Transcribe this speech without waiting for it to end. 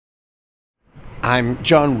I'm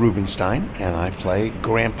John Rubinstein, and I play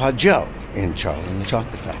Grandpa Joe in Charlie and the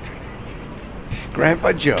Chocolate Factory.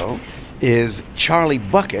 Grandpa Joe is Charlie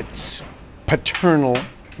Bucket's paternal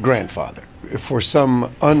grandfather. For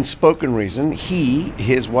some unspoken reason, he,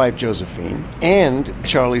 his wife Josephine, and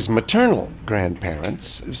Charlie's maternal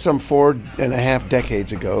grandparents, some 4.5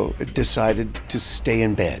 decades ago, decided to stay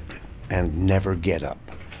in bed and never get up.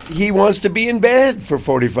 He wants to be in bed for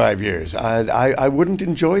 45 years. I wouldn't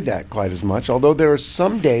enjoy that quite as much, although there are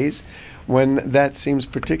some days when that seems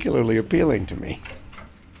particularly appealing to me.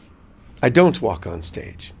 I don't walk on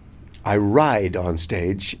stage. I ride on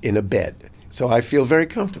stage in a bed, so I feel very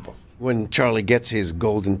comfortable. When Charlie gets his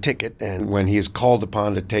golden ticket and when he is called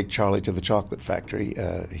upon to take Charlie to the chocolate factory,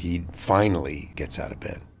 he finally gets out of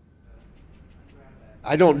bed.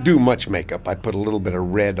 I don't do much makeup. I put a little bit of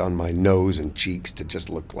red on my nose and cheeks to just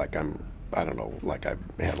look like I don't know, like I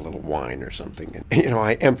had a little wine or something. And,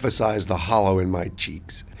 I emphasize the hollow in my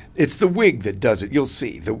cheeks. It's the wig that does it. You'll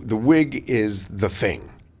see. The wig is the thing.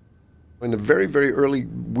 In the very, very early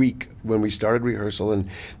week when we started rehearsal, and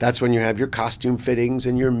that's when you have your costume fittings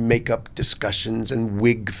and your makeup discussions and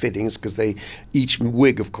wig fittings, because each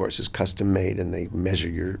wig, of course, is custom made and they measure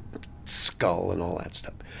your skull and all that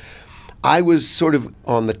stuff. I was sort of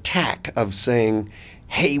on the tack of saying,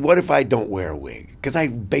 hey, what if I don't wear a wig? Because I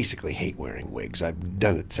basically hate wearing wigs. I've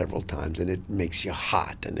done it several times and it makes you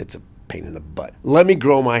hot and it's a pain in the butt. Let me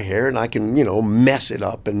grow my hair and I can, mess it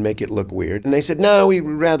up and make it look weird. And they said, no, we'd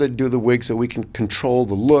rather do the wig so we can control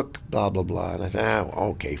the look, blah, blah, blah. And I said, oh,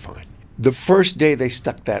 okay, fine. The first day they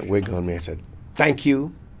stuck that wig on me, I said, thank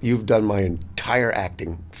you. You've done my entire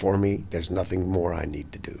acting for me. There's nothing more I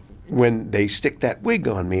need to do. When they stick that wig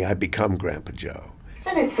on me, I become Grandpa Joe.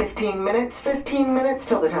 And it's 15 minutes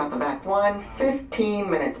till the top of Act 1. 15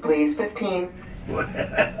 minutes, please, 15.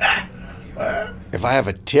 If I have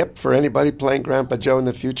a tip for anybody playing Grandpa Joe in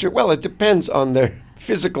the future, well, it depends on their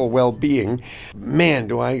physical well-being. Man,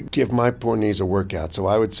 do I give my poor knees a workout. So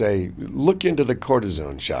I would say, look into the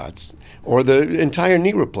cortisone shots or the entire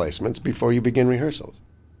knee replacements before you begin rehearsals.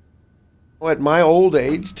 At my old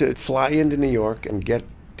age, to fly into New York and get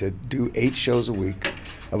to do 8 shows a week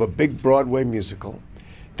of a big Broadway musical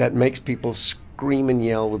that makes people scream and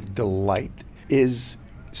yell with delight is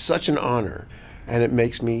such an honor. And it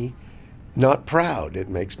makes me not proud, it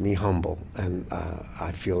makes me humble, and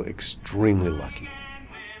I feel extremely lucky.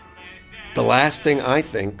 The last thing I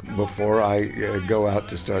think before I go out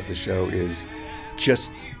to start the show is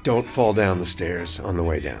just don't fall down the stairs on the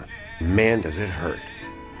way down. Man, does it hurt.